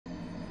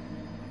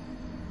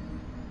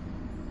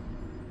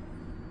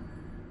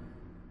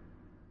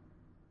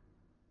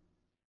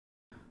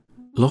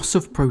Loss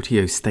of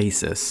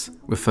proteostasis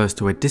refers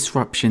to a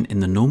disruption in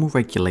the normal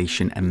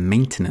regulation and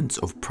maintenance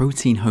of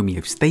protein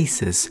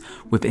homeostasis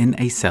within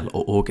a cell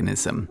or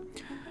organism.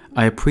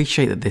 I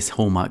appreciate that this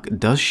hallmark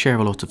does share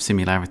a lot of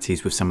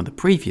similarities with some of the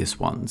previous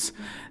ones.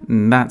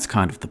 That's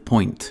kind of the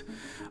point.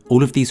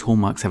 All of these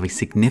hallmarks have a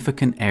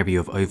significant area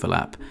of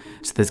overlap,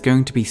 so there's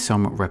going to be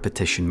some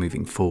repetition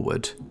moving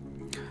forward.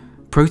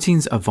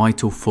 Proteins are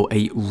vital for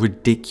a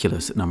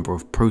ridiculous number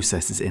of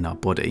processes in our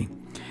body.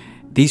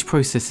 These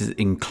processes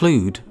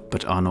include,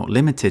 but are not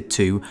limited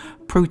to,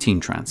 protein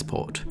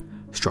transport,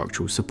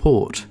 structural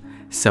support,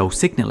 cell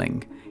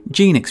signaling,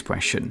 gene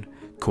expression,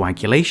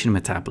 coagulation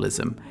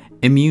metabolism,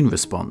 immune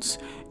response,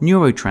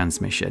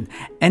 neurotransmission,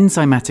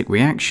 enzymatic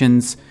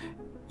reactions.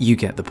 You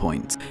get the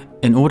point.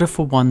 In order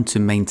for one to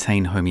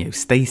maintain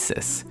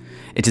homeostasis,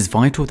 it is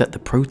vital that the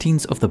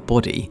proteins of the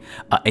body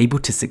are able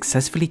to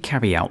successfully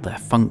carry out their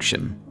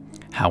function.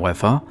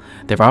 However,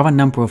 there are a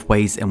number of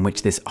ways in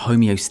which this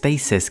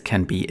homeostasis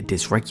can be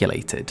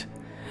dysregulated.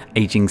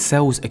 Aging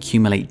cells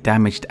accumulate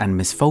damaged and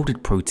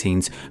misfolded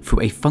proteins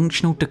through a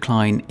functional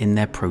decline in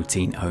their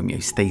protein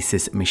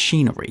homeostasis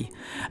machinery,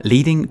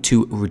 leading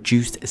to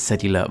reduced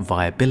cellular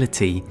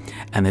viability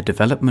and the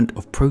development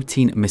of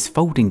protein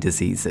misfolding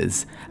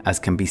diseases, as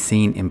can be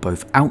seen in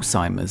both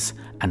Alzheimer's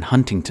and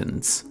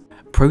Huntington's.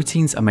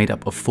 Proteins are made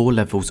up of 4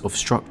 levels of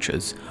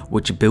structures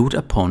which build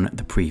upon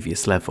the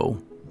previous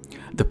level.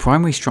 The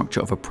primary structure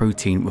of a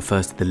protein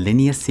refers to the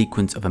linear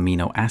sequence of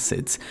amino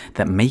acids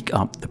that make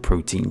up the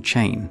protein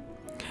chain.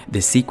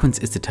 This sequence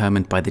is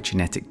determined by the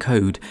genetic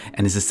code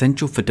and is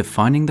essential for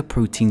defining the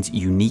protein's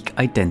unique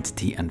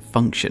identity and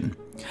function.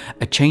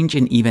 A change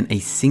in even a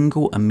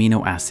single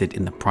amino acid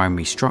in the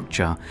primary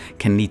structure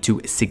can lead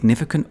to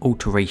significant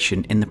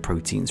alteration in the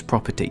protein's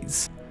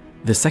properties.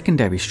 The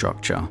secondary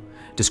structure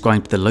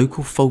describes the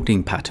local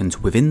folding patterns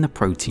within the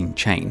protein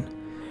chain.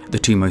 The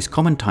 2 most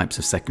common types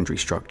of secondary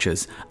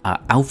structures are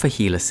alpha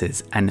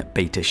helices and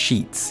beta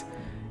sheets.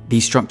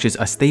 These structures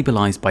are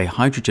stabilized by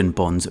hydrogen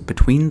bonds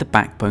between the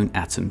backbone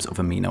atoms of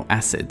amino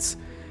acids.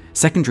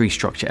 Secondary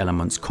structure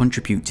elements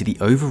contribute to the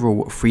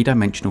overall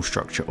 3-dimensional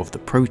structure of the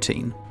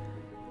protein.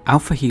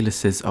 Alpha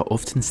helices are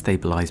often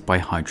stabilized by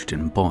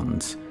hydrogen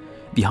bonds.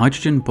 The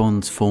hydrogen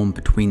bonds form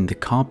between the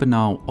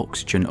carbonyl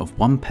oxygen of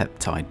one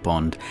peptide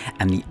bond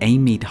and the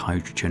amide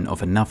hydrogen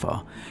of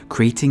another,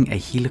 creating a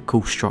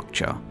helical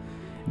structure.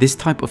 This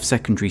type of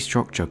secondary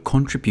structure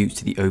contributes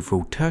to the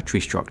overall tertiary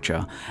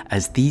structure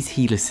as these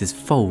helices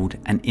fold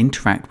and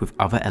interact with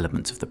other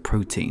elements of the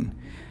protein.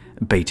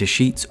 Beta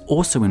sheets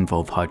also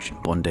involve hydrogen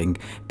bonding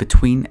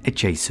between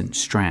adjacent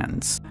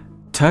strands.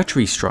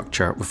 Tertiary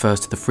structure refers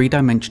to the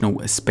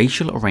 3-dimensional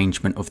spatial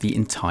arrangement of the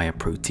entire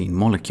protein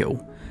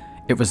molecule.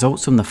 It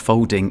results from the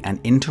folding and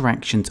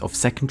interactions of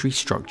secondary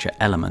structure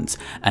elements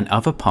and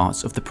other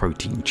parts of the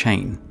protein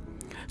chain.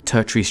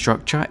 Tertiary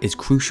structure is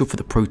crucial for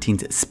the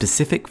protein's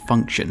specific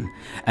function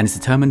and is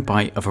determined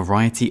by a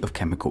variety of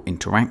chemical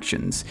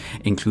interactions,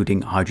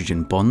 including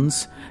hydrogen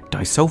bonds,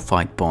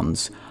 disulfide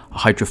bonds,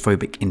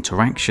 hydrophobic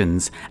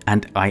interactions,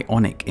 and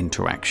ionic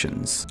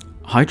interactions.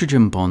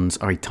 Hydrogen bonds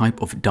are a type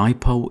of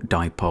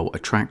dipole-dipole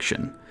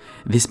attraction.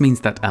 This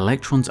means that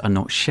electrons are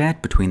not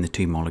shared between the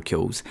 2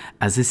 molecules,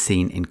 as is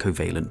seen in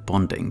covalent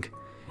bonding.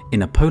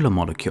 In a polar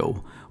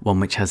molecule, one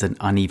which has an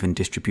uneven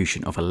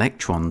distribution of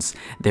electrons,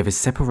 there is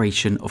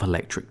separation of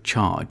electric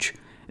charge.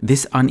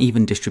 This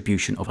uneven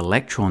distribution of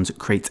electrons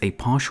creates a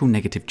partial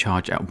negative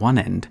charge at one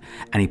end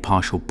and a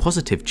partial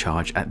positive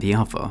charge at the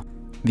other.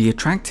 The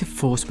attractive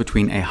force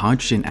between a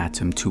hydrogen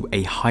atom to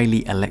a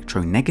highly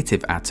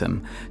electronegative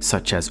atom,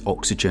 such as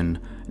oxygen,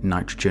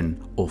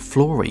 nitrogen, or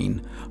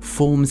fluorine,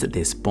 forms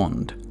this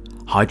bond.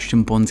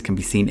 Hydrogen bonds can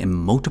be seen in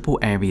multiple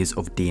areas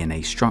of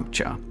DNA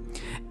structure.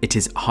 It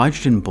is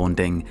hydrogen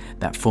bonding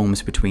that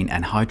forms between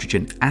an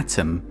hydrogen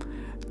atom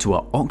to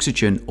an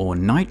oxygen or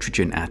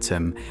nitrogen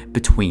atom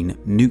between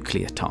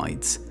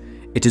nucleotides.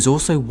 It is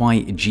also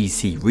why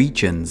GC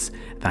regions,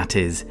 that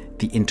is,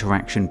 the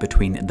interaction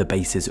between the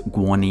bases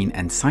guanine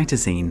and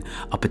cytosine,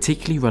 are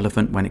particularly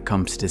relevant when it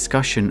comes to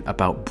discussion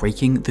about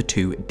breaking the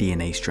 2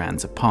 DNA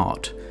strands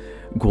apart.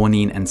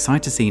 Guanine and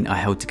cytosine are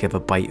held together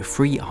by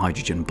 3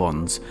 hydrogen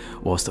bonds,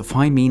 whilst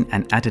thymine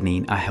and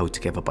adenine are held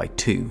together by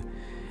 2.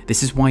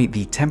 This is why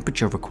the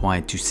temperature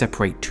required to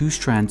separate 2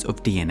 strands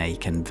of DNA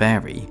can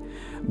vary.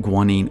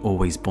 Guanine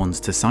always bonds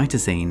to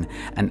cytosine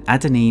and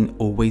adenine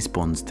always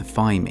bonds to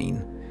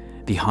thymine.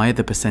 The higher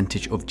the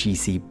percentage of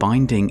GC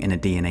binding in a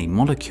DNA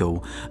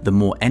molecule, the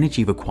more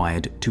energy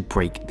required to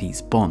break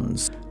these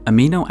bonds.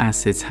 Amino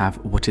acids have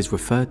what is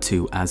referred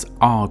to as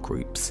R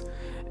groups.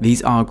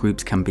 These R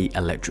groups can be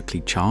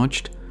electrically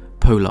charged,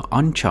 polar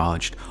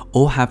uncharged,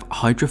 or have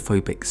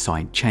hydrophobic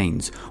side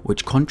chains,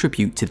 which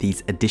contribute to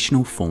these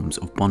additional forms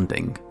of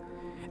bonding.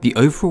 The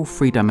overall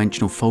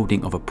 3-dimensional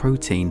folding of a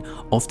protein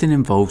often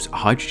involves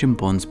hydrogen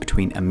bonds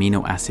between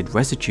amino acid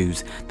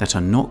residues that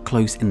are not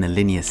close in the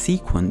linear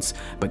sequence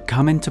but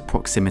come into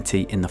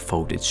proximity in the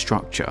folded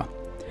structure.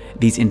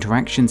 These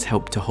interactions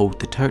help to hold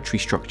the tertiary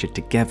structure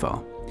together.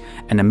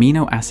 An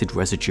amino acid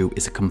residue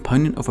is a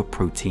component of a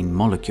protein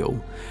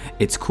molecule.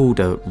 It's called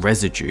a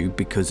residue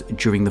because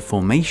during the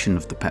formation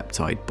of the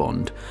peptide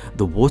bond,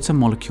 the water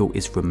molecule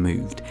is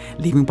removed,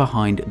 leaving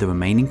behind the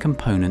remaining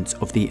components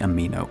of the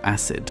amino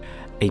acid.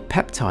 A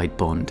peptide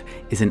bond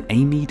is an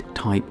amide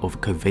type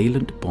of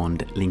covalent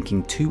bond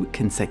linking two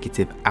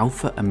consecutive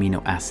alpha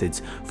amino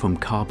acids from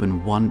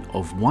carbon 1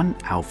 of one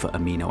alpha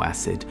amino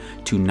acid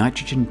to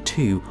nitrogen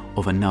 2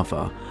 of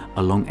another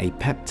along a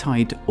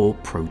peptide or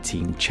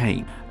protein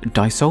chain.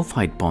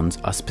 Disulfide bonds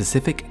are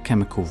specific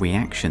chemical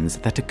reactions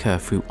that occur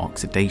through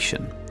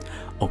oxidation.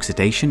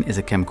 Oxidation is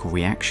a chemical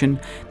reaction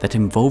that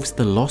involves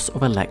the loss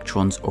of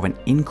electrons or an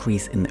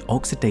increase in the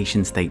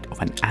oxidation state of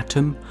an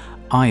atom,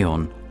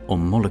 ion, or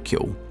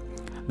molecule.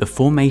 The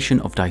formation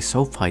of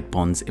disulfide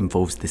bonds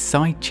involves the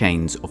side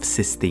chains of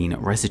cysteine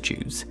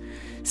residues.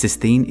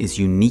 Cysteine is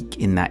unique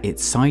in that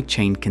its side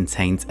chain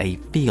contains a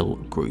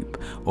thiol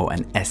group or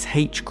an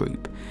SH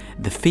group.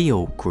 The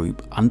thiol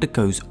group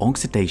undergoes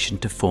oxidation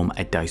to form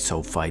a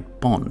disulfide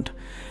bond.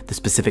 The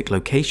specific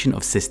location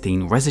of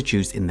cysteine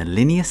residues in the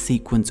linear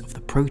sequence of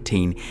the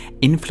protein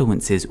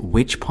influences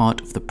which part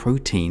of the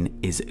protein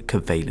is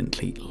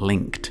covalently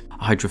linked.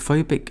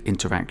 Hydrophobic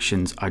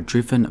interactions are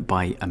driven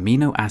by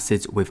amino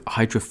acids with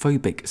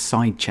hydrophobic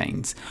side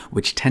chains,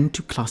 which tend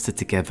to cluster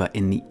together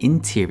in the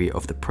interior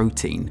of the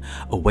protein,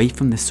 away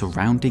from the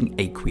surrounding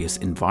aqueous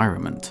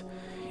environment.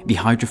 The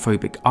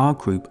hydrophobic R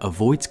group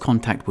avoids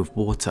contact with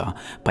water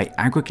by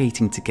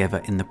aggregating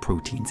together in the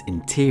protein's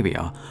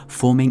interior,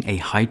 forming a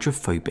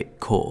hydrophobic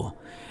core.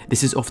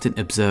 This is often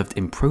observed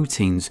in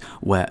proteins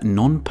where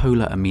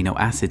non-polar amino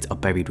acids are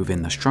buried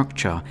within the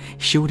structure,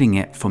 shielding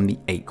it from the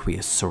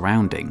aqueous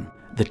surrounding.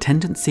 The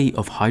tendency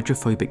of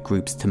hydrophobic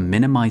groups to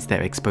minimize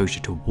their exposure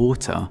to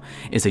water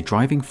is a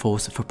driving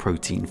force for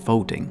protein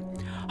folding.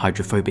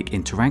 Hydrophobic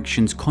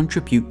interactions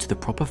contribute to the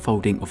proper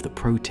folding of the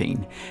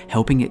protein,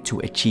 helping it to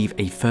achieve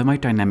a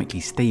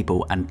thermodynamically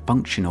stable and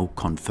functional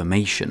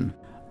conformation.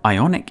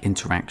 Ionic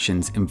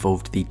interactions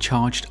involved the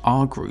charged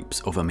R groups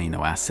of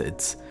amino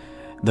acids.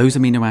 Those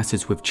amino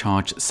acids with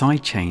charged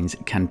side chains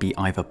can be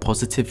either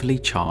positively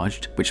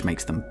charged, which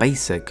makes them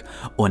basic,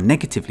 or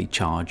negatively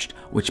charged,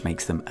 which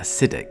makes them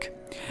acidic.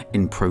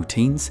 In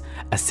proteins,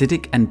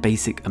 acidic and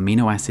basic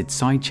amino acid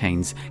side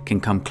chains can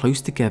come close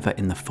together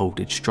in the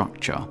folded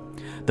structure.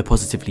 The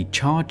positively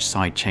charged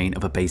side chain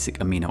of a basic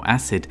amino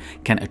acid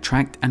can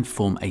attract and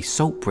form a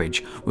salt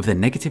bridge with the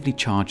negatively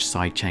charged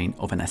side chain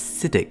of an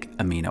acidic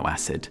amino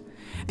acid.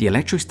 The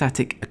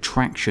electrostatic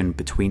attraction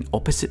between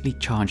oppositely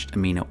charged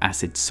amino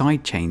acid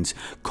side chains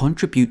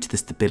contribute to the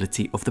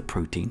stability of the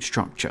protein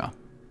structure.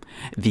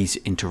 These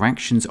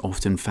interactions are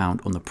often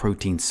found on the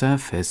protein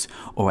surface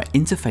or are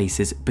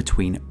interfaces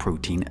between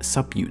protein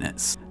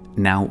subunits.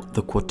 Now,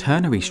 the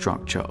quaternary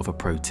structure of a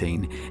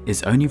protein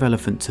is only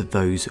relevant to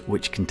those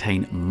which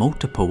contain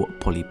multiple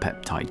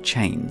polypeptide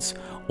chains,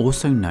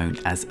 also known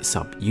as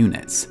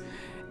subunits.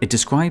 It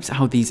describes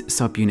how these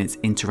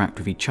subunits interact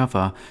with each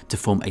other to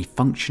form a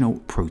functional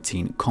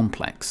protein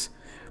complex.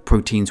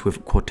 Proteins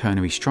with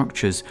quaternary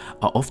structures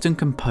are often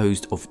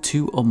composed of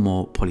two or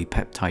more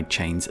polypeptide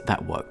chains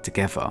that work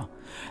together.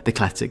 The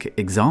classic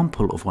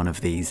example of one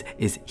of these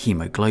is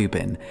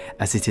hemoglobin,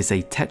 as it is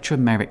a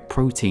tetrameric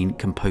protein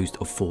composed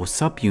of 4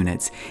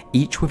 subunits,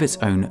 each with its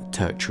own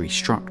tertiary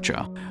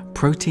structure.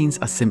 Proteins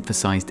are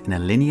synthesized in a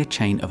linear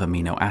chain of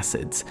amino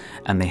acids,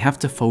 and they have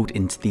to fold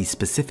into these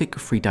specific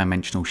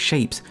 3-dimensional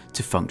shapes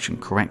to function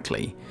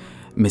correctly.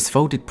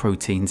 Misfolded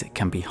proteins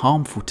can be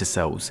harmful to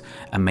cells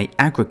and may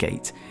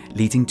aggregate,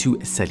 leading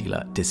to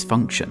cellular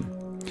dysfunction.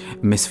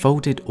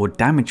 Misfolded or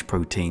damaged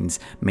proteins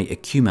may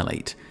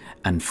accumulate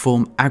and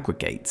form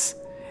aggregates.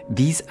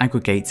 These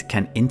aggregates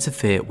can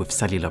interfere with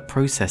cellular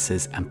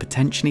processes and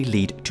potentially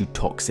lead to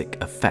toxic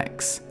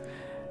effects.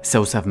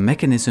 Cells have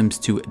mechanisms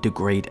to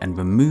degrade and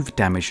remove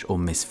damaged or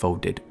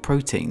misfolded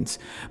proteins,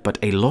 but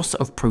a loss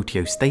of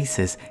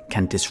proteostasis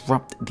can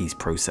disrupt these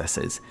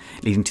processes,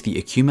 leading to the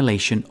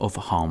accumulation of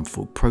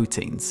harmful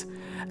proteins.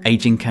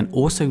 Aging can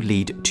also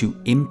lead to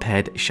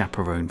impaired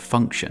chaperone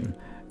function.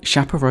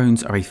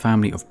 Chaperones are a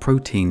family of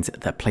proteins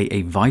that play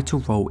a vital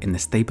role in the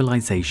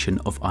stabilization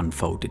of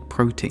unfolded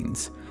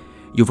proteins.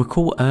 You'll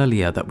recall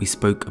earlier that we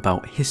spoke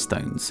about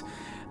histones,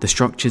 the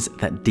structures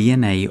that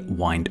DNA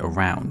wind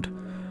around.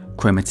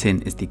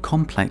 Chromatin is the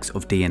complex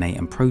of DNA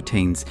and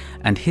proteins,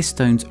 and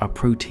histones are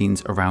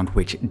proteins around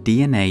which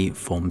DNA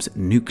forms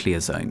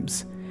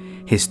nucleosomes.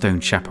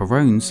 Histone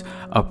chaperones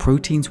are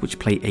proteins which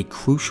play a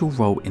crucial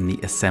role in the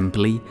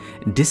assembly,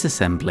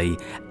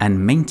 disassembly,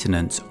 and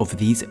maintenance of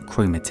these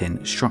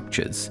chromatin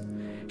structures.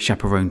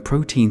 Chaperone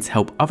proteins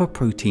help other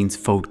proteins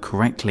fold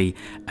correctly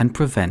and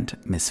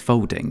prevent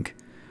misfolding.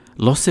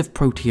 Loss of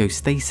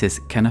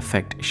proteostasis can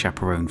affect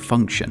chaperone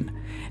function,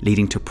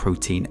 leading to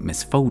protein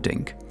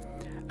misfolding.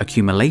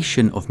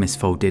 Accumulation of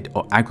misfolded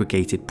or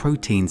aggregated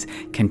proteins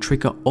can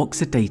trigger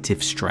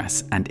oxidative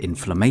stress and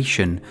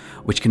inflammation,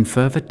 which can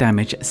further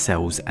damage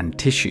cells and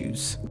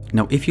tissues.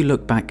 Now, if you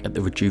look back at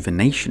the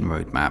rejuvenation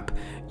roadmap,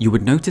 you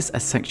would notice a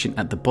section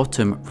at the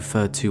bottom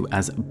referred to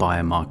as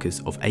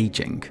biomarkers of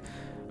aging.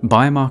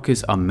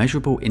 Biomarkers are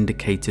measurable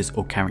indicators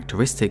or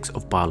characteristics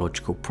of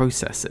biological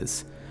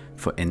processes.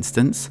 For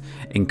instance,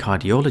 in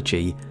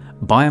cardiology,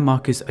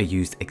 biomarkers are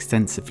used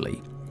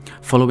extensively.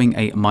 Following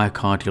a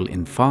myocardial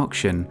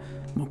infarction,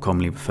 more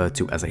commonly referred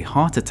to as a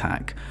heart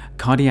attack,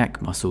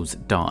 cardiac muscles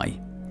die.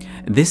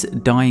 This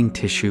dying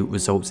tissue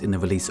results in the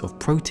release of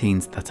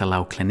proteins that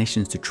allow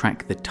clinicians to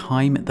track the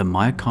time the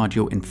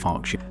myocardial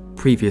infarction.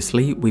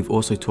 Previously, we've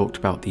also talked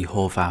about the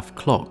Horvath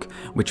clock,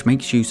 which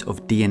makes use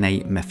of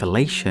DNA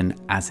methylation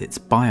as its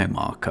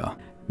biomarker.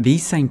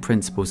 These same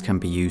principles can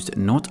be used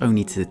not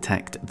only to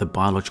detect the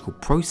biological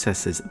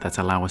processes that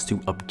allow us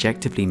to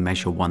objectively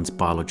measure one's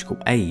biological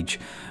age,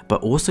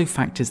 but also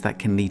factors that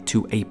can lead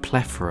to a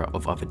plethora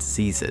of other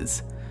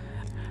diseases.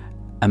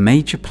 A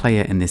major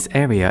player in this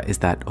area is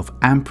that of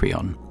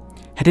Amprion,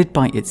 headed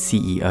by its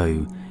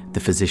CEO, the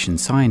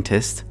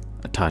physician-scientist,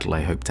 a title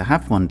I hope to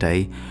have one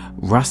day,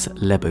 Russ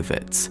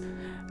Lebovitz.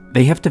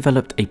 They have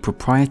developed a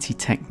proprietary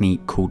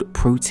technique called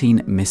protein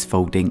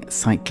misfolding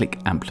cyclic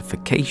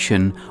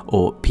amplification,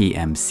 or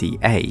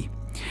PMCA.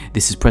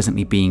 This is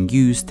presently being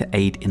used to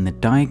aid in the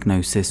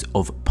diagnosis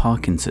of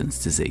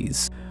Parkinson's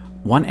disease.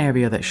 One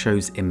area that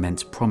shows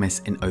immense promise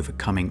in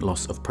overcoming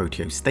loss of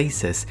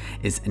proteostasis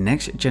is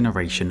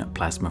next-generation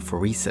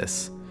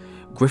plasmapheresis.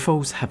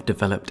 Grifols have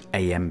developed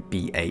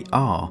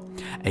AMBAR,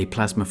 a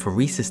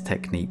plasmapheresis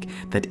technique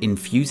that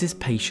infuses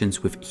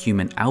patients with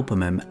human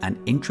albumin and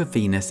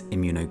intravenous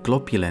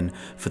immunoglobulin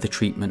for the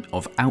treatment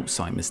of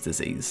Alzheimer's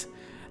disease.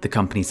 The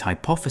company's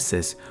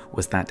hypothesis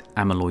was that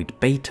amyloid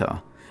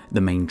beta,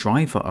 the main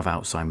driver of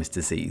Alzheimer's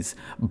disease,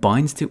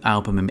 binds to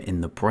albumin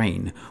in the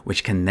brain,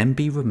 which can then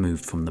be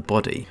removed from the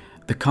body.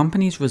 The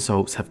company's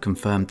results have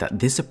confirmed that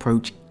this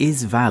approach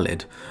is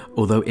valid,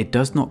 although it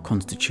does not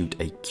constitute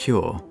a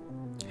cure.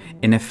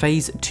 In a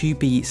phase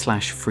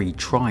 2b/3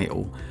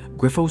 trial,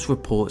 Grifols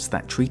reports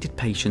that treated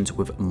patients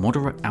with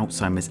moderate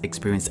Alzheimer's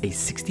experienced a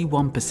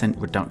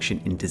 61% reduction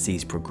in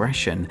disease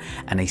progression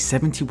and a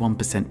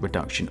 71%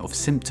 reduction of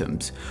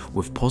symptoms,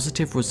 with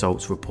positive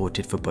results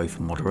reported for both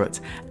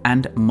moderate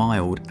and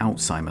mild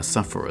Alzheimer's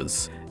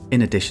sufferers.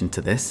 In addition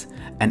to this,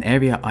 an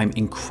area I'm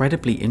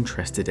incredibly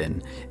interested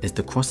in is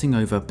the crossing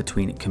over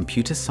between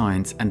computer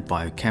science and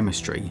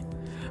biochemistry.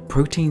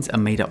 Proteins are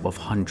made up of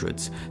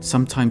hundreds,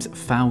 sometimes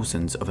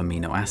thousands of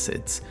amino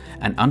acids,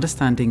 and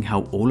understanding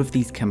how all of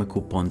these chemical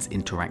bonds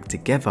interact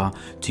together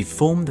to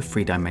form the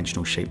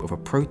three-dimensional shape of a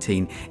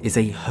protein is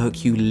a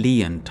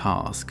Herculean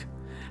task.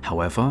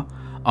 However,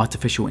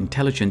 artificial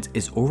intelligence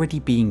is already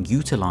being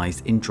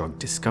utilized in drug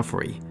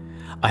discovery.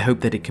 I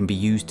hope that it can be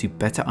used to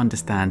better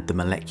understand the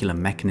molecular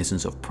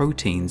mechanisms of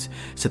proteins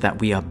so that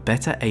we are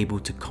better able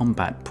to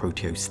combat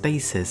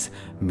proteostasis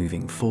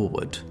moving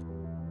forward.